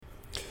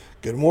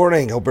Good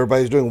morning. Hope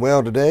everybody's doing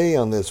well today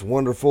on this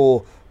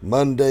wonderful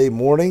Monday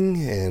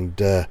morning, and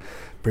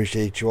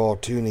appreciate you all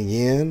tuning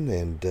in.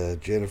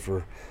 And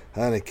Jennifer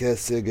Heineke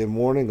said, "Good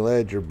morning.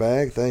 Glad you're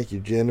back." Thank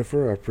you,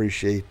 Jennifer. I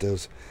appreciate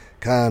those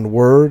kind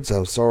words.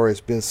 I'm sorry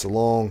it's been so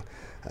long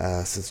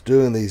since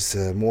doing these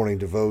morning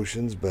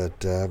devotions,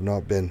 but I've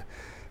not been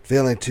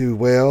feeling too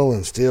well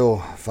and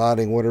still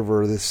fighting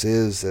whatever this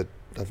is that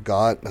I've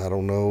got. I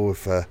don't know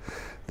if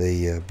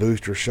the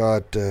booster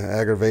shot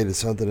aggravated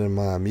something in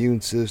my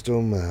immune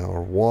system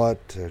or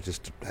what, or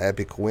just a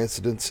happy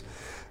coincidence.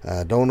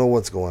 Don't know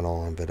what's going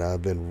on, but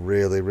I've been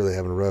really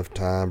having a rough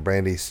time.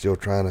 Brandy's still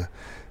trying to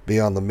be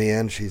on the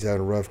mend. She's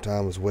having a rough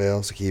time as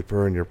well, so keep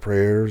her in your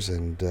prayers.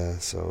 And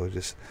so it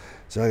just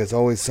seems like it's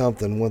always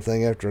something, one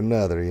thing after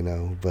another, you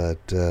know.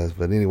 But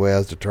anyway, I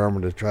was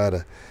determined to try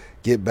to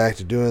get back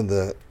to doing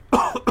the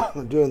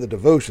doing the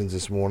devotions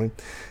this morning,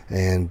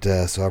 and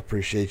so I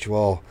appreciate you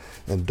all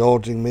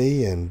indulging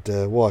me and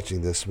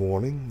watching this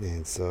morning.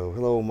 And so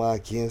hello,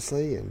 Mike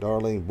Kinsley and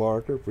Darlene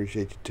Barker,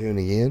 appreciate you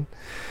tuning in.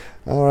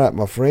 All right,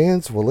 my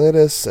friends, well, let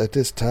us at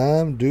this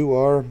time do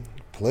our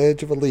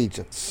Pledge of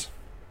Allegiance.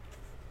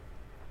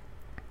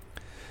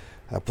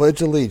 I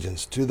pledge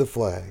allegiance to the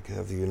flag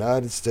of the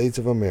United States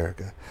of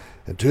America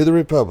and to the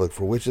republic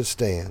for which it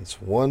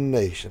stands, one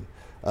nation,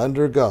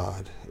 under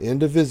God,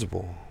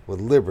 indivisible, with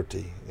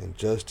liberty and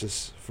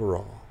justice for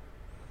all.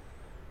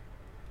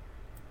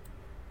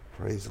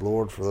 Praise the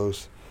Lord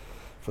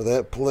for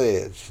that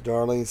pledge.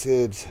 Darlene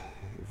said,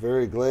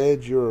 "Very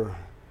glad you're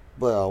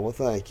well." Well,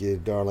 thank you,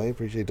 Darlene.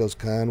 Appreciate those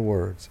kind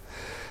words.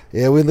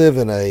 Yeah, we live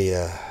in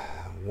a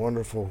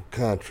wonderful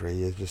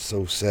country. It's just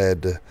so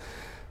sad to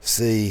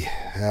see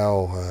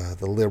how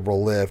the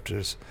liberal left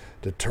is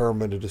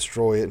determined to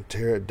destroy it and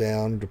tear it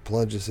down, to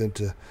plunge us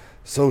into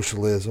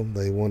socialism.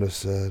 They want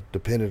us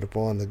dependent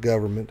upon the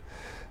government.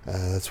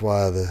 That's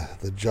why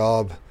the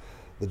job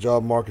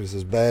market is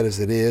as bad as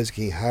it is.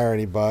 Can't hire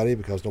anybody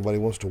because nobody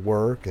wants to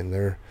work, and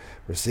they're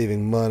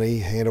receiving money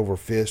hand over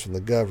fist from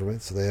the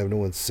government, so they have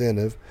no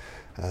incentive.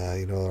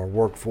 Our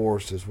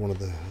workforce is one of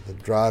the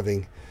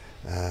driving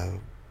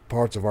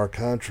parts of our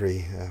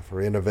country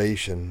for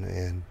innovation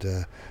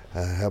and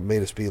have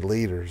made us be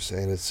leaders.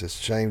 And it's just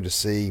a shame to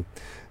see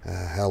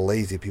how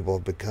lazy people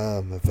have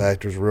become. In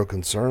fact, there's a real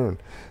concern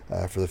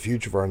for the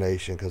future of our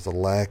nation because the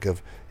lack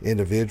of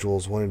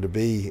individuals wanting to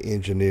be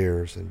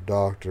engineers and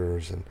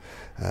doctors and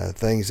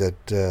things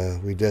that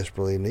we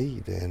desperately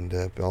need.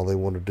 And all they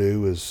want to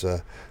do is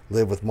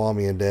live with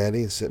mommy and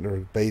daddy and sit in their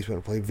basement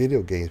and play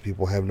video games.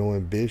 People have no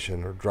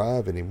ambition or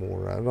drive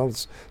anymore. I'm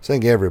not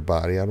saying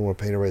everybody. I don't want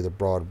to paint away the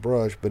broad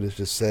brush, but it's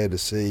just sad to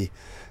see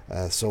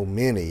so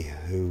many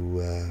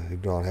who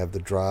don't have the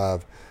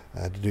drive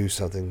to do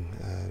something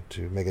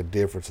to make a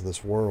difference in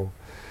this world.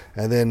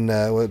 And then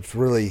what's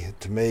really,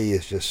 to me,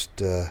 is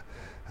just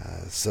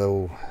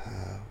so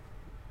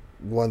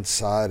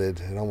one-sided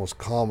and almost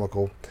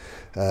comical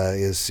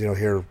is,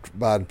 here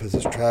Biden puts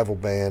this travel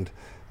ban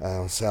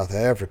on South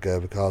Africa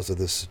because of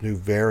this new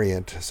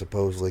variant,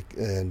 supposedly.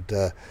 And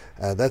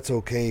that's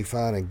okay,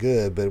 fine, and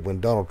good. But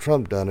when Donald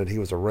Trump done it, he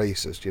was a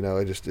racist.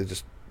 It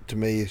just to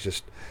me, it's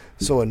just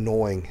so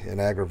annoying and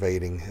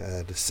aggravating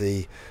to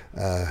see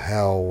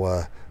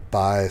how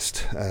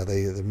biased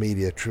the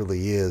media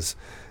truly is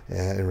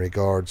in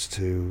regards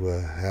to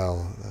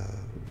how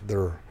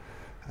their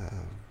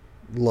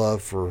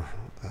love for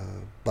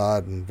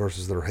Biden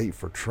versus their hate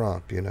for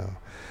Trump,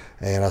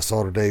 And I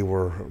saw today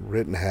where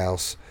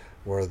Rittenhouse,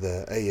 where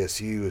the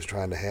ASU is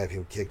trying to have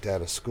him kicked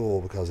out of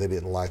school because they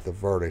didn't like the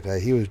verdict.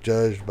 He was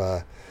judged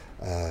by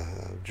a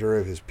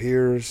jury of his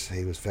peers.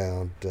 He was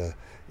found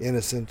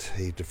innocent.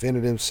 He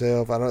defended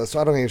himself. I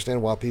don't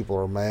understand why people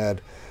are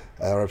mad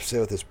or upset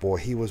with this boy.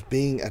 He was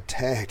being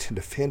attacked and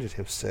defended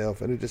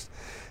himself, and it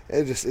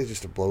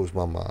just blows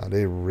my mind.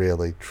 It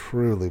really,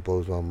 truly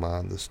blows my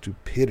mind, the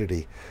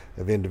stupidity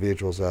of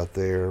individuals out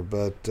there.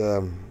 But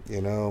I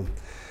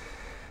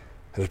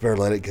just better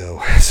let it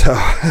go. So,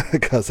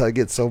 because I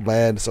get so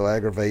mad, so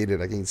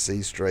aggravated, I can't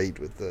see straight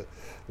with the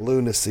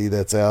lunacy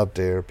that's out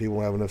there. People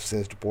don't have enough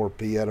sense to pour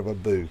pee out of a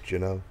boot,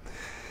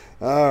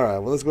 All right,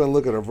 well, let's go ahead and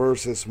look at our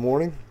verse this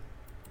morning.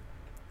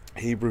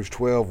 Hebrews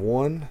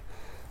 12:1.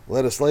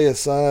 Let us lay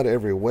aside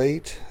every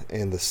weight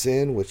and the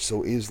sin which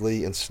so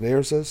easily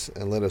ensnares us,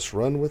 and let us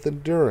run with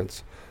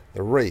endurance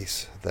the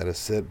race that is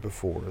set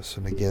before us.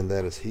 And again,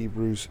 that is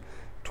Hebrews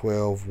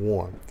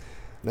 12:1.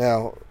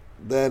 Now,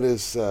 that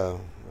is a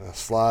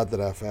slide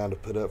that I found to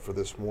put up for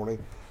this morning.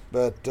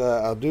 But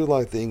I do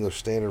like the English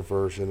Standard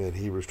Version in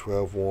Hebrews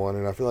 12:1,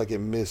 and I feel like it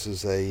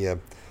misses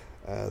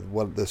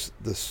what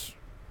this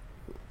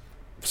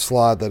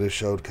slide that is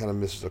showed kind of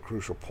misses a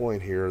crucial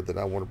point here that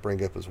I want to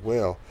bring up as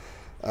well.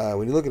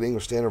 When you look at the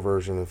English Standard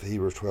Version of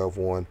Hebrews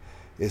 12:1,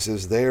 it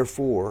says,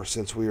 "Therefore,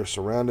 since we are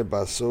surrounded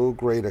by so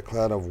great a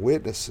cloud of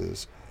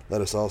witnesses,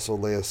 let us also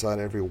lay aside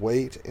every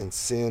weight and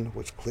sin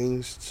which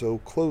clings so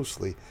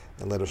closely,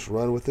 and let us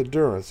run with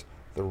endurance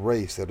the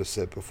race that is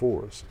set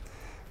before us."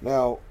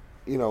 Now,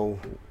 a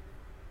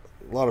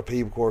lot of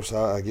people, of course,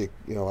 I get,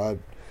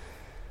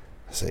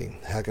 see,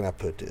 how can I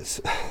put this?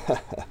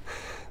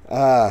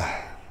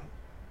 uh,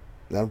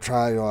 I'm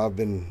trying.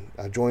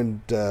 I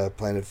joined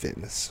Planet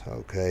Fitness.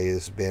 Okay,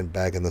 it's been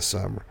back in the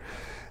summer,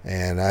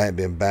 and I hadn't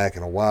been back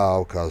in a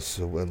while because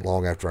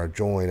long after I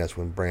joined, that's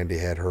when Brandy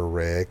had her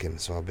wreck, and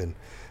so I've been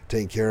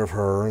taking care of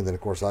her. And then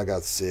of course I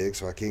got sick,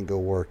 so I can't go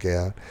work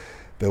out.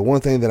 But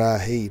one thing that I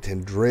hate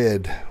and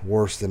dread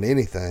worse than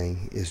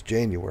anything is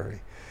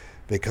January,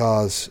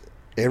 because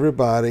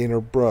everybody and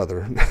her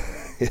brother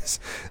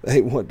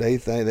they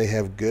think they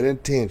have good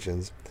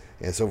intentions,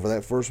 and so for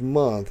that first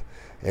month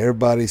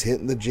everybody's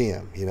hitting the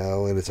gym,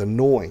 and it's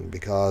annoying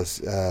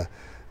because I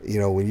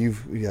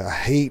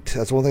hate,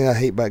 that's one thing I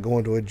hate about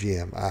going to a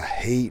gym. I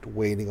hate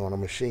waiting on a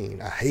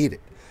machine. I hate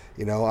it.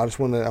 I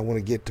want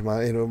to get to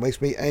my, it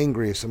makes me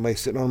angry if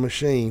somebody's sitting on a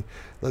machine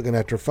looking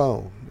at their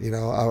phone.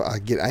 I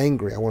get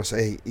angry. I want to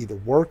say, hey, either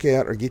work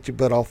out or get your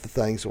butt off the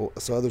thing so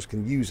others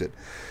can use it.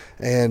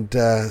 And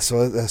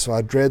so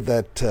I dread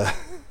that,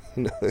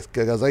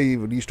 because I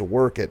even used to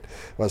work at,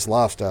 well, it's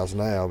Lifestyles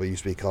now, but it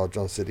used to be called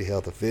Johnson City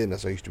Health and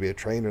Fitness. I used to be a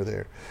trainer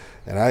there.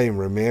 And I even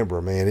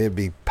remember, man, it'd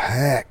be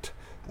packed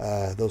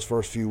those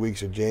first few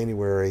weeks of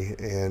January.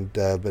 And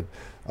but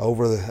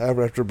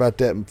after about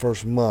that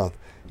first month,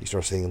 you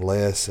start seeing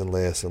less and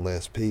less and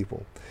less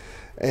people.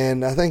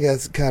 And I think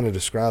that kind of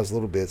describes a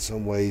little bit,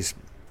 some ways,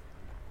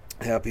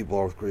 how people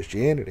are with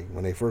Christianity.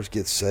 When they first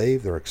get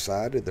saved, they're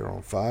excited, they're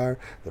on fire,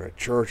 they're at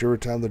church every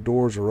time the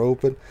doors are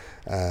open,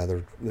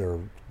 they're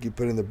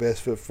putting their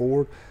best foot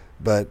forward.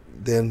 But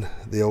then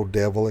the old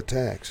devil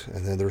attacks,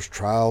 and then there's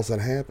trials that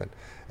happen,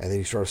 and then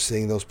you start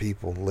seeing those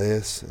people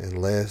less and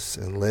less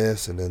and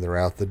less, and then they're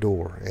out the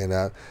door. And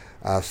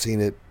I've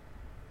seen it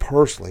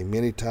personally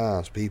many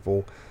times,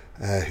 people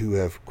who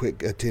have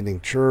quit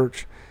attending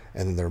church,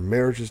 and then their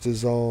marriages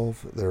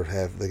dissolve.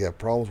 They got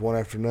problems one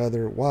after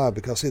another. Why?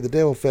 Because, see, the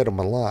devil fed them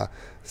a lie.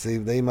 See,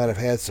 they might have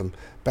had some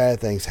bad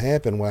things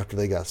happen after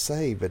they got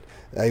saved, but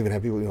I even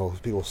have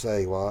people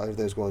say, well,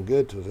 everything's going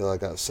good until I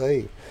got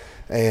saved.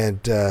 And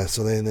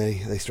so then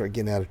they start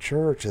getting out of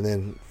church, and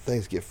then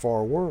things get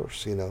far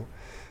worse,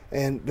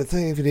 And the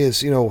thing of it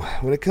is,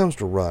 when it comes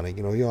to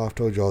running, I've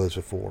told you all this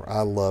before.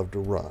 I love to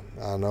run.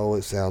 I know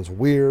it sounds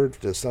weird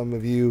to some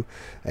of you,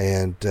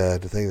 and to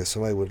think that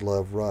somebody would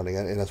love running.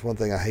 And that's one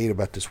thing I hate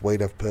about this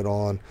weight I've put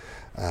on,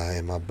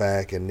 and my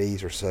back and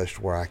knees are such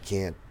where I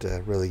can't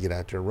really get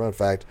out there and run. In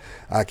fact,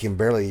 I can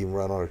barely even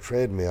run on a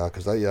treadmill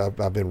because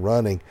I've been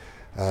running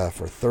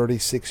for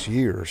 36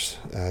 years.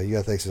 You got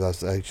to think, since I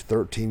was age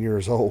 13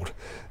 years old,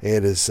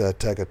 it has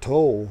taken a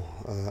toll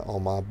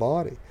on my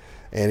body.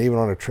 And even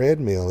on a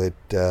treadmill,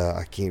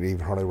 I can't even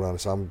hardly run.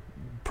 So I'm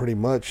pretty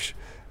much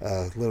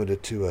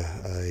limited to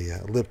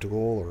a elliptical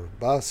or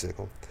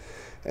bicycle.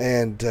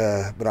 And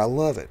but I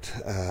love it.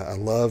 I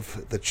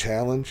love the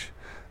challenge.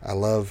 I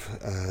love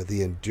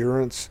the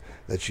endurance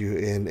that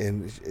and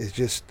it's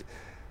just,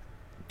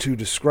 to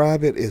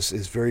describe it is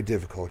very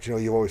difficult.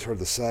 You've always heard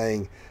the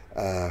saying,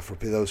 for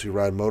those who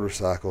ride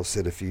motorcycles,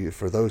 said,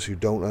 for those who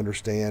don't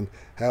understand,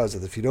 how is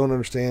it? If you don't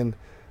understand,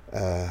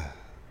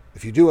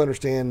 if you do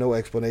understand, no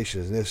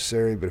explanation is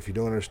necessary, but if you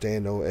don't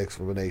understand, no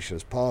explanation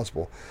is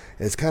possible.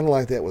 And it's kind of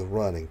like that with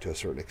running to a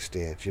certain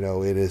extent.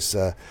 It is,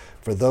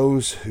 for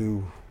those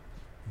who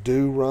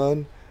do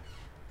run,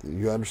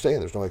 you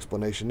understand there's no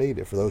explanation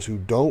needed. For those who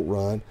don't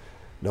run,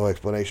 no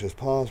explanation is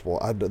possible.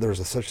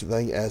 There's such a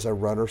thing as a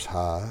runner's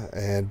high,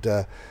 and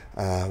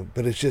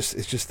but it's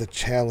just the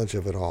challenge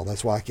of it all.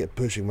 That's why I kept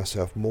pushing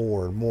myself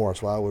more and more.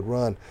 That's why I would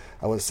run.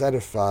 I wasn't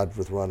satisfied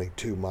with running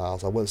 2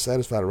 miles. I wasn't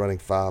satisfied at running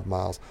 5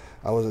 miles.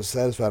 I wasn't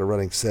satisfied at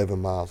running 7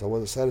 miles. I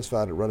wasn't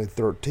satisfied at running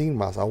 13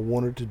 miles. I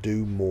wanted to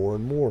do more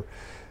and more.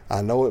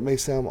 I know it may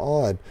sound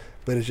odd,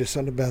 but it's just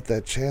something about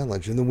that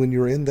challenge. And then when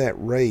you're in that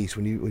race,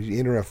 when you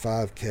enter a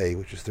 5K,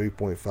 which is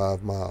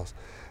 3.5 miles,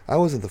 I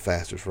wasn't the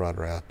fastest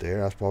runner out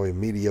there. I was probably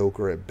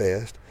mediocre at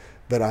best,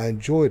 but I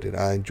enjoyed it.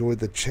 I enjoyed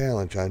the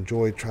challenge. I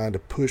enjoyed trying to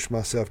push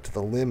myself to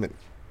the limit.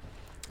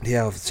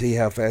 See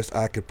how fast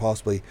I could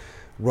possibly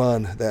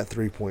run that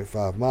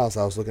 3.5 miles.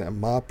 I was looking at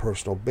my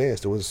personal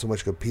best. It wasn't so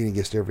much competing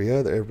against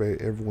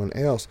everyone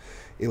else.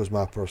 It was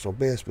my personal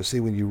best. But see,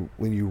 when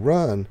you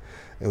run,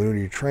 and when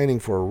you're training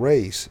for a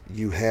race,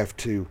 you can't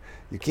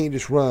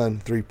just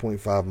run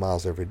 3.5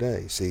 miles every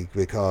day. See,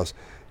 because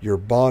our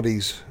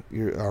bodies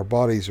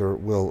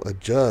will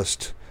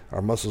adjust,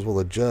 our muscles will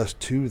adjust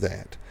to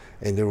that,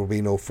 and there will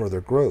be no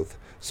further growth.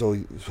 So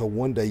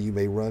one day you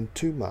may run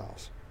 2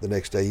 miles. The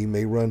next day you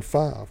may run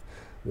 5.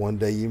 One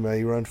day you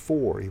may run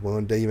 4.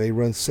 One day you may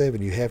run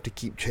 7. You have to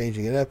keep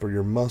changing it up, or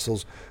your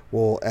muscles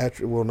will I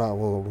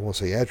won't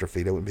say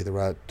atrophy. That wouldn't be the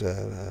right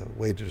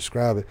way to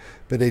describe it.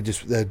 But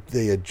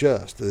they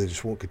adjust. They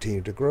just won't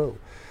continue to grow.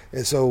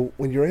 And so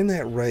when you're in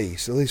that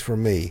race, at least for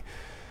me,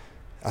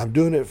 I'm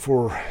doing it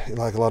for,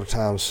 like a lot of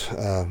times,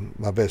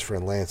 my best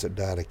friend Lance that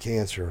died of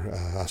cancer.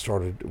 I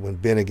started when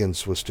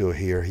Bennigan's was still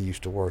here. He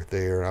used to work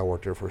there. I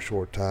worked there for a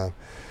short time.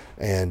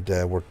 And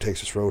where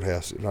Texas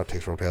Roadhouse, not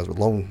Texas Roadhouse, but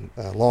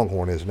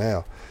Longhorn is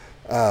now.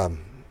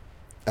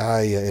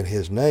 In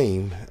his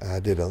name, I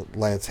did a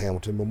Lance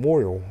Hamilton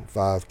Memorial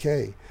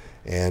 5K.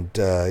 and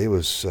it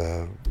was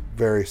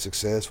very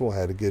successful.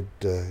 Had a good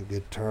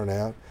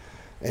turnout.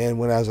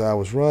 And as I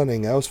was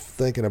running, I was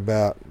thinking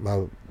about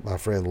my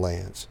friend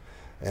Lance,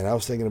 and I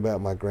was thinking about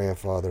my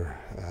grandfather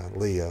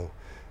Leo,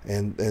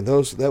 and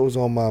that was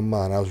on my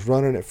mind. I was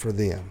running it for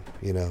them,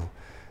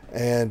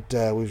 and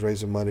we was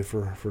raising money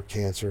for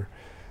cancer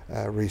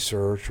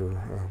research or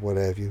what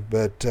have you.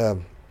 But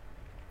that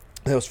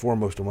was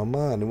foremost on my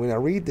mind. And when I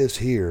read this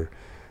here,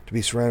 to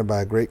be surrounded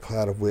by a great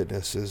cloud of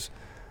witnesses,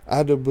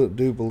 I do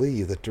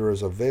believe that there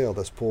is a veil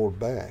that's pulled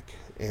back,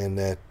 and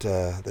that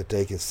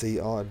they can see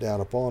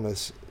down upon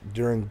us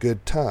during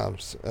good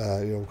times.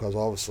 Because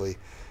obviously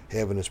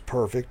heaven is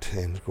perfect,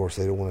 and of course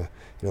they don't want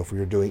to. If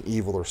you're doing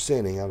evil or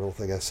sinning, I don't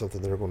think that's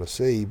something they're going to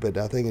see. But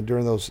I think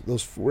during those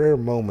rare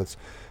moments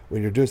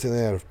when you're doing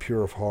something out of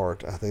pure of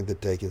heart, I think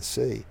that they can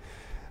see.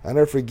 I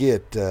never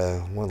forget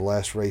one of the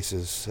last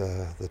races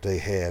that they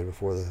had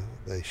before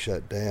they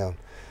shut down.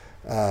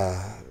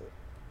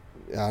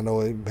 I know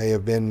it may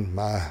have been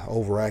my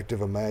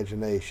overactive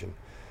imagination,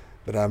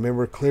 but I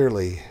remember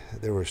clearly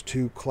there was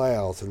two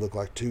clouds that looked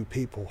like two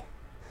people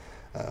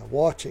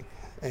watching,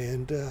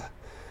 and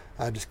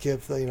I just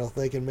kept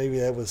thinking maybe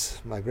that was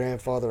my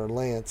grandfather and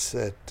Lance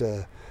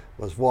that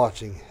was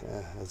watching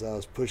as I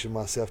was pushing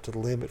myself to the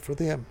limit for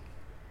them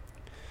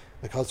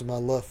because of my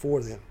love for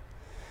them.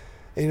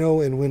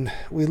 And when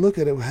we look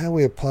at it, how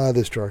we apply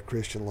this to our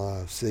Christian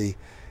lives, see,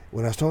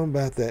 when I was talking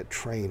about that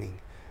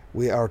training,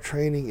 our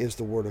training is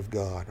the Word of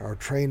God. Our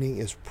training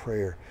is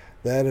prayer.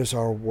 That is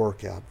our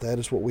workout. That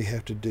is what we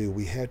have to do.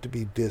 We have to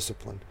be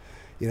disciplined.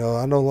 I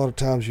know a lot of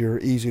times you're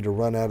easy to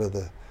run out of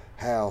the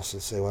house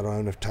and say, well, I don't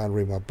have enough time to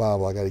read my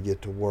Bible. I got to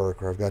get to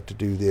work, or I've got to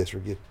do this,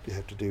 or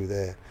have to do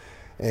that.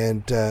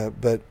 And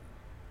but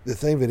the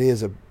thing of it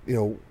is,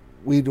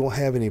 we don't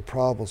have any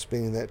problem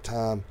spending that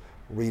time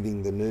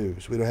reading the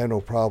news. We don't have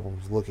no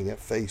problems looking at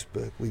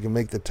Facebook. We can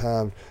make the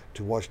time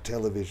to watch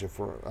television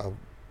for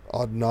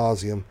ad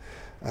nauseum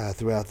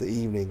throughout the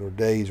evening or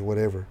days or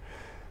whatever.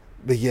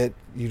 But yet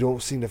you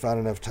don't seem to find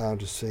enough time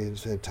to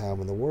spend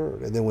time in the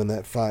Word. And then when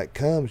that fight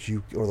comes,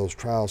 or those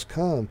trials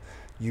come,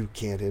 you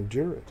can't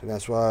endure it. And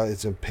that's why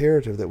it's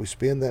imperative that we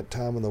spend that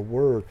time in the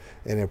Word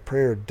and in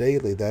prayer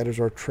daily. That is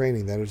our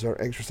training. That is our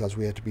exercise.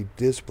 We have to be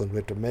disciplined. We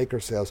have to make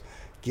ourselves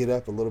get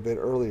up a little bit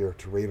earlier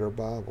to read our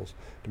Bibles,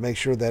 to make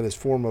sure that is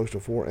foremost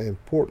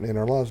important in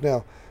our lives.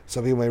 Now,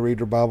 some people may read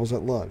their Bibles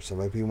at lunch. Some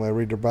people may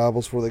read their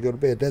Bibles before they go to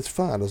bed. That's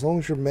fine, as long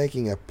as you're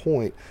making a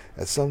point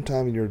at some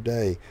time in your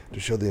day to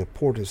show the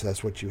importance.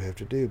 That's what you have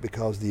to do,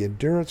 because the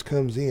endurance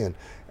comes in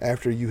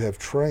after you have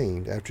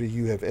trained, after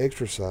you have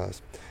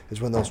exercised,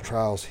 is when those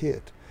trials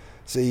hit.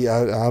 See,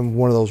 I'm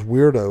one of those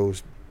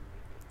weirdos.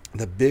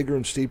 The bigger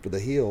and steeper the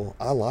hill,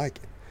 I like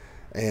it.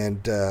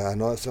 And I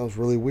know that sounds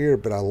really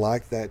weird, but I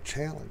like that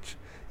challenge,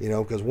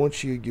 because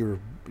once you're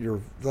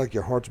like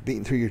your heart's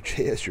beating through your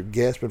chest, you're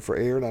gasping for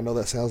air, and I know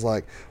that sounds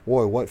like,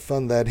 boy, what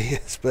fun that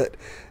is, but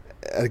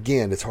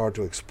again, it's hard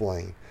to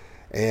explain.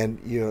 And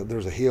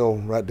there's a hill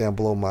right down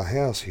below my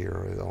house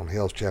here on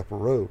Hell's Chapel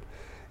Road,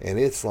 and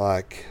it's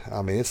like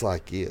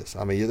this.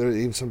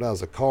 Even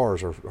sometimes the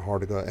cars are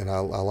hard to go, and I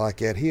like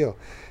that hill,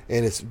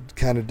 and it's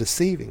kind of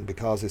deceiving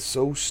because it's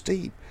so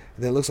steep.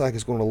 And then it looks like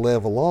it's going to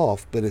level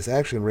off, but it's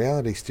actually in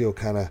reality still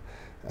kind of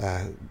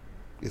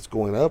it's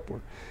going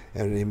upward.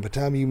 And by the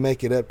time you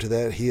make it up to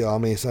that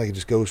hill, it's like it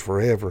just goes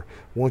forever.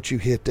 Once you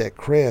hit that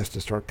crest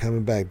and start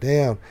coming back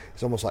down,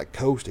 it's almost like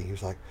coasting.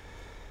 It's like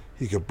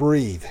you could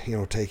breathe,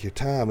 take your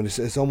time. And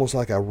it's almost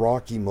like a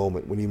Rocky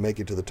moment when you make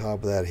it to the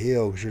top of that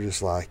hill, because you're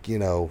just like,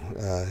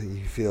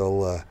 you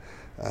feel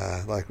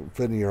like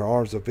putting your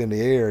arms up in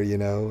the air,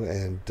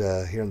 and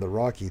hearing the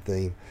Rocky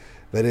theme.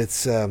 But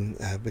it's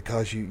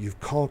because you've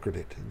conquered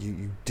it.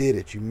 You did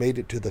it. You made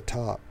it to the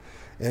top.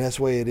 And that's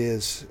the way it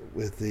is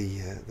with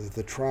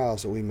the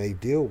trials that we may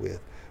deal with.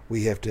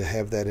 We have to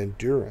have that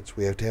endurance.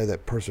 We have to have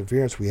that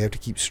perseverance. We have to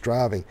keep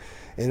striving.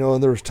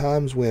 And there's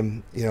times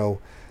when,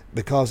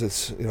 because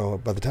it's,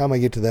 by the time I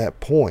get to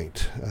that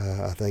point,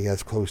 I think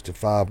that's close to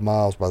 5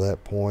 miles by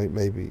that point,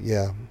 maybe,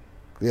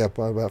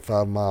 probably about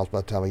 5 miles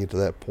by the time I get to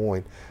that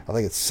point. I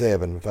think it's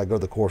 7. If I go to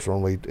the course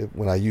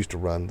when I used to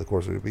run, the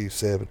course would be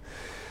 7.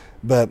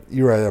 But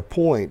you're at a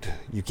point,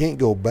 you can't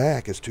go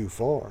back, it's too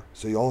far.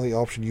 So the only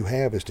option you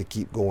have is to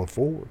keep going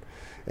forward.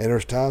 And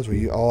there's times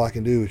where all I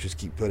can do is just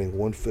keep putting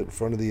one foot in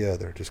front of the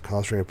other, just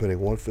concentrating on putting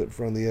one foot in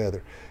front of the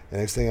other. And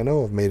next thing I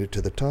know, I've made it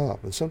to the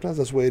top. And sometimes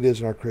that's the way it is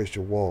in our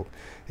Christian walk,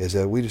 is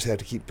that we just have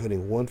to keep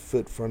putting one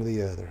foot in front of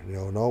the other.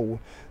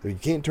 You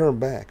can't turn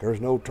back. There's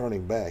no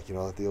turning back,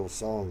 like the old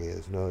song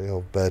is.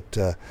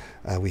 But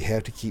we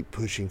have to keep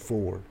pushing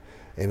forward.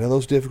 And in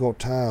those difficult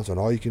times, when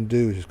all you can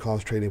do is just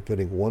concentrate on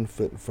putting one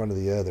foot in front of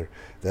the other,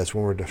 that's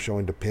when we're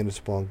showing dependence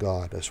upon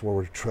God. That's where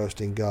we're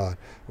trusting God.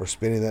 We're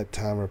spending that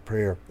time of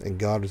prayer, and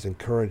God is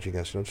encouraging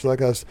us. It's like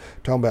I was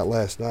talking about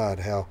last night,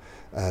 how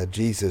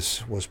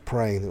Jesus was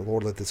praying that,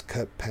 Lord, let this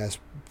cup pass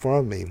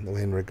from me,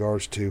 in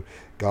regards to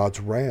God's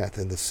wrath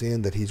and the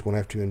sin that he's going to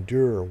have to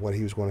endure, what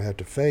he was going to have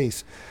to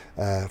face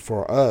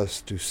for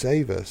us to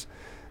save us.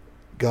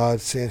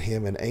 God sent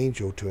him an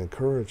angel to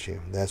encourage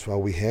him. That's why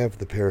we have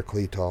the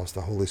Parakletos,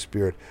 the Holy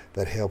Spirit,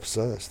 that helps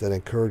us, that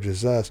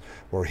encourages us.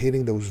 We're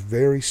hitting those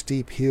very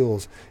steep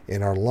hills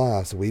in our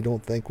lives that we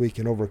don't think we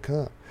can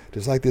overcome.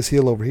 Just like this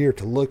hill over here,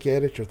 to look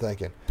at it, you're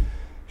thinking,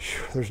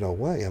 there's no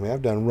way. I mean,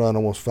 I've run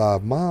almost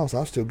 5 miles.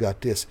 I still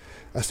got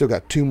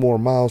 2 more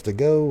miles to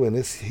go, and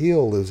this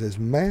hill is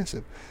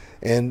massive.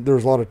 And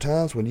there's a lot of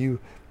times when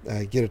you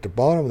get at the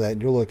bottom of that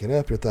and you're looking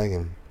up, you're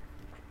thinking,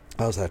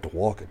 I just have to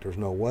walk it. There's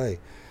no way.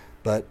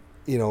 But,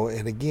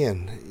 and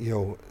again,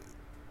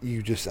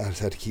 I just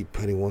have to keep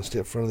putting one step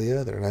in front of the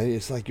other. And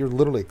it's like you're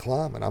literally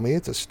climbing. I mean,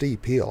 it's a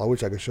steep hill. I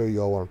wish I could show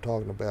you all what I'm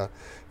talking about.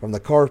 From the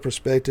car's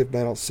perspective, it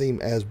may not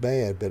seem as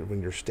bad, but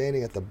when you're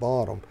standing at the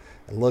bottom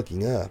and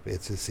looking up,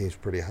 it seems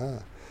pretty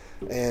high.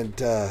 And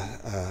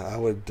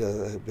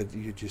but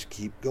you just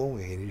keep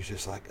going, and you're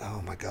just like,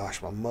 oh my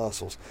gosh, my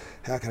muscles,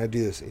 how can I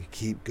do this? And you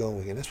keep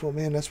going. And that's what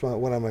my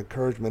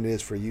encouragement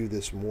is for you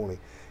this morning,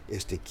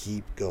 is to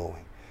keep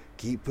going.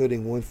 Keep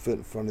putting one foot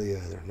in front of the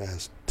other. Now,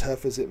 as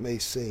tough as it may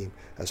seem,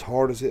 as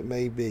hard as it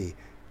may be,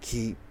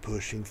 keep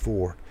pushing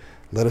forward.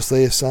 Let us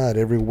lay aside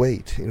every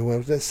weight.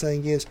 What that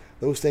saying is,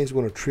 those things are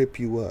going to trip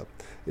you up.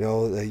 You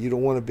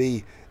don't want to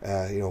be,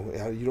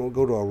 you don't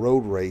go to a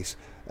road race,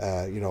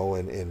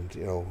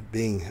 and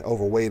being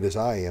overweight as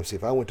I am. See,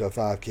 if I went to a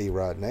 5K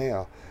right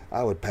now,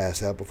 I would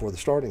pass out before the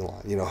starting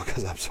line,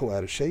 because I'm so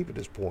out of shape at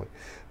this point.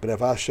 But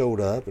if I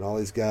showed up and all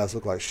these guys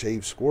look like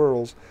shaved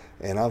squirrels,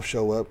 and I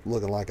show up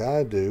looking like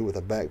I do with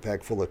a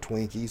backpack full of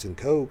Twinkies and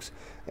Cokes,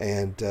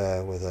 and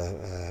with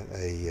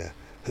a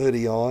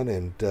hoodie on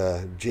and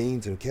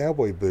jeans and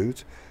cowboy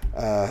boots,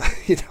 I'm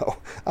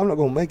not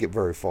going to make it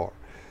very far.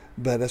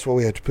 But that's why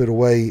we have to put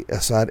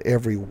aside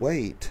every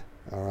weight.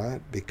 All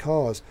right,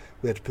 because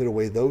we have to put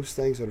away those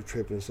things that are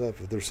tripping us up.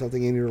 If there's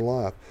something in your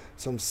life,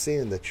 some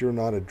sin that you're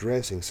not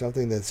addressing,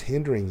 something that's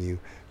hindering you,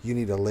 you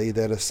need to lay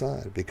that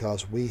aside,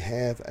 because we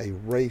have a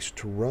race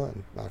to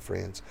run, my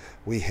friends.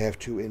 We have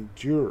to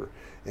endure.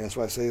 And that's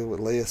why I say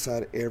lay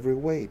aside every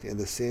weight and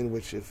the sin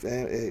which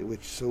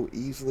so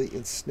easily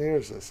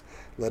ensnares us.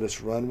 Let us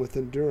run with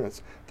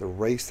endurance the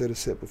race that is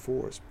set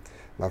before us.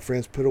 My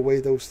friends, put away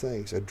those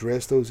things.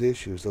 Address those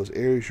issues, those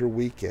areas you're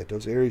weak at,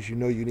 those areas you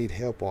know you need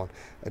help on.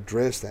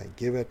 Address that.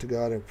 Give it to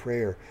God in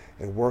prayer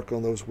and work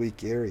on those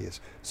weak areas,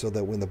 so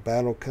that when the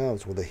battle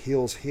comes, when the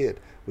hills hit,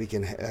 we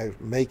can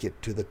make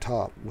it to the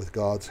top with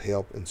God's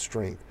help and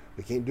strength.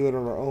 We can't do it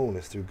on our own.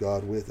 It's through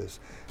God with us.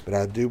 But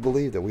I do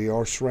believe that we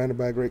are surrounded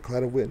by a great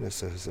cloud of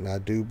witnesses, and I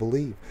do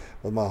believe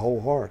with my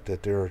whole heart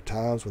that there are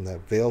times when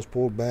that veil's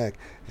pulled back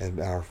and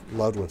our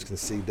loved ones can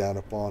see down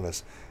upon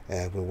us,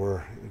 and when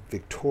we're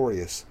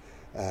victorious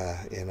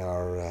in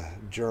our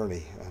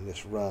journey on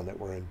this run that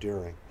we're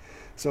enduring.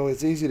 So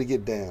it's easy to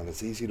get down.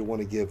 It's easy to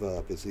want to give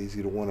up. It's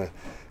easy to want to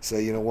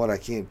say, you know what, I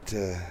can't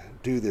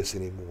do this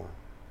anymore.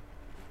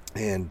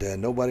 And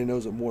nobody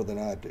knows it more than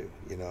I do.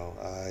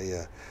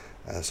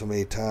 So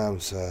many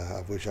times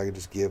I wish I could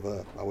just give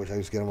up. I wish I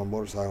could just get on my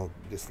motorcycle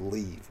and just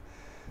leave.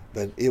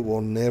 But it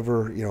will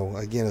never,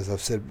 again, as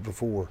I've said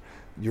before,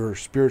 your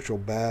spiritual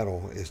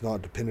battle is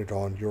not dependent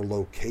on your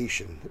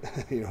location,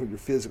 your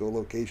physical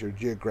location or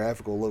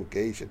geographical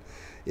location.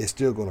 It's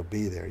still going to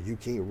be there. You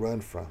can't run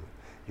from it.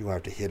 You're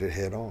going to have to hit it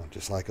head on,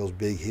 just like those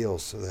big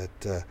hills, so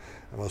that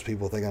most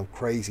people think I'm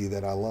crazy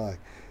that I like.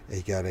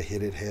 You got to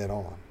hit it head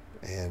on.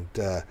 And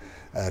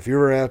if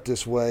you're out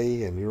this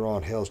way and you're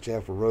on Hell's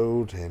Chapel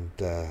Road, and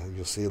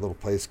you'll see a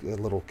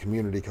little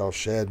community called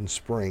Shadden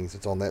Springs.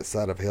 It's on that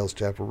side of Hell's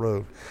Chapel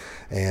Road,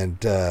 and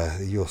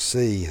you'll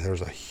see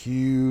there's a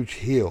huge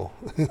hill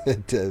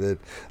that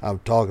I'm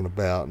talking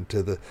about.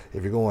 And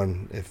if you're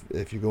going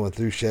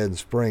through Shadden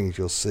Springs,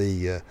 you'll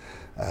see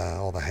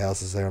all the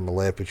houses there on the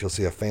left, but you'll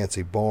see a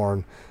fancy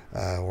barn.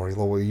 Or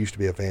it used to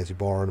be a fancy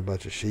barn, a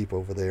bunch of sheep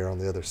over there on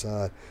the other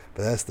side.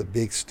 But that's the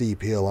big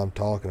steep hill I'm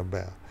talking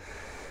about.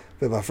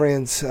 But my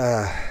friends,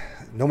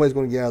 nobody's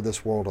going to get out of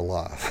this world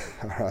alive,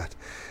 all right?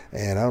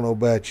 And I don't know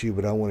about you,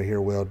 but I want to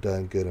hear, well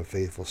done, good and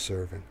faithful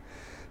servant.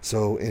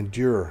 So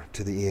endure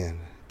to the end.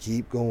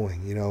 Keep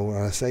going. When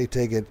I say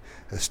take it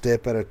a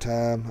step at a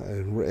time,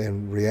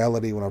 in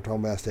reality, when I'm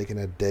talking about, it's taking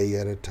a day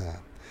at a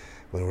time.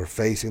 When we're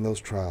facing those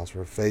trials,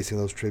 we're facing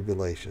those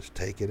tribulations,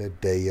 take it a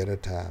day at a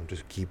time.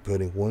 Just keep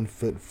putting one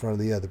foot in front of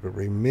the other. But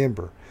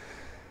remember,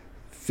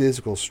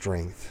 physical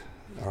strength,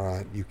 all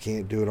right, you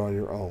can't do it on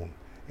your own.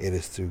 It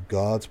is through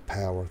God's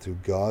power, through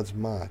God's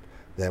might,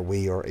 that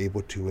we are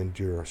able to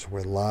endure. So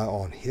rely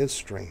on His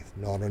strength,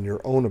 not on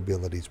your own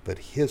abilities, but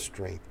His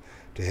strength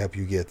to help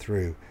you get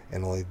through.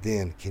 And only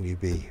then can you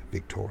be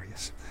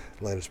victorious.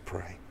 Let us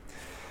pray.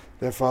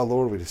 Therefore,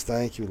 Lord, we just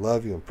thank you,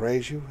 love you, and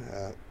praise you.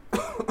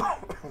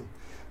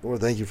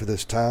 Lord, thank you for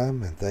this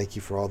time, and thank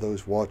you for all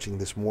those watching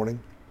this morning.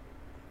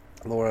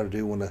 Lord, I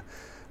do want to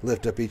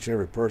lift up each and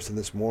every person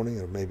this morning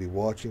that may be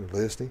watching or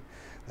listening,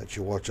 that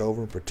you watch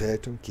over and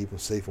protect them, keep them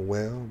safe and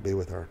well, be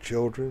with our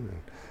children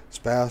and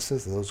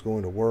spouses and those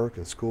going to work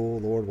and school.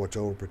 Lord, watch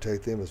over and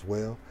protect them as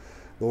well.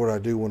 Lord, I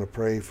do want to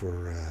pray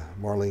for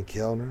Marlene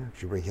Kellner,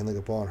 that you bring healing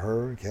upon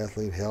her, and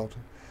Kathleen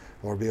Helton.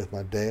 Lord, be with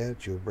my dad.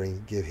 You'll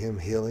give him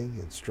healing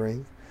and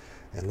strength.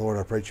 And Lord,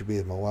 I pray that you be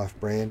with my wife,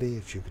 Brandy,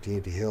 that you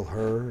continue to heal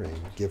her and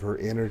give her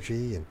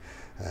energy. And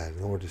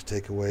Lord, just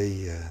take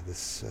away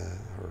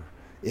her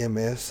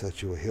MS,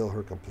 that you will heal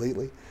her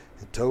completely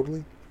and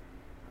totally.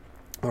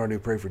 Lord, I do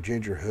pray for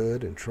Ginger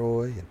Hood and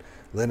Troy and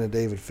Lynn and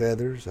David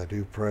Feathers. I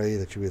do pray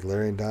that you be with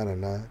Larry and Dinah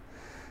Knight.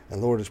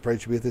 And Lord, I just pray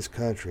that you be with this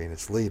country and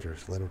its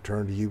leaders. Let them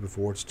turn to you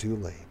before it's too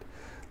late.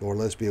 Lord,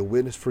 let's be a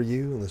witness for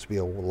you, and let's be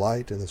a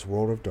light in this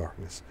world of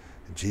darkness.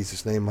 In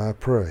Jesus' name I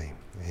pray.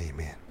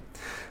 Amen.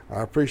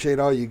 I appreciate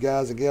all you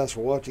guys and gals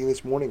for watching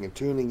this morning and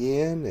tuning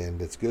in,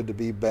 and it's good to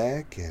be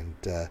back, and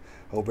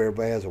hope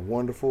everybody has a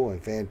wonderful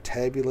and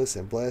fantabulous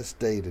and blessed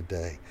day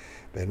today.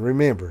 And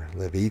remember,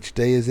 live each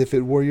day as if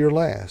it were your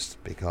last,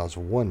 because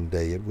one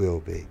day it will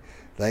be.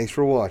 Thanks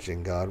for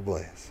watching. God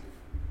bless.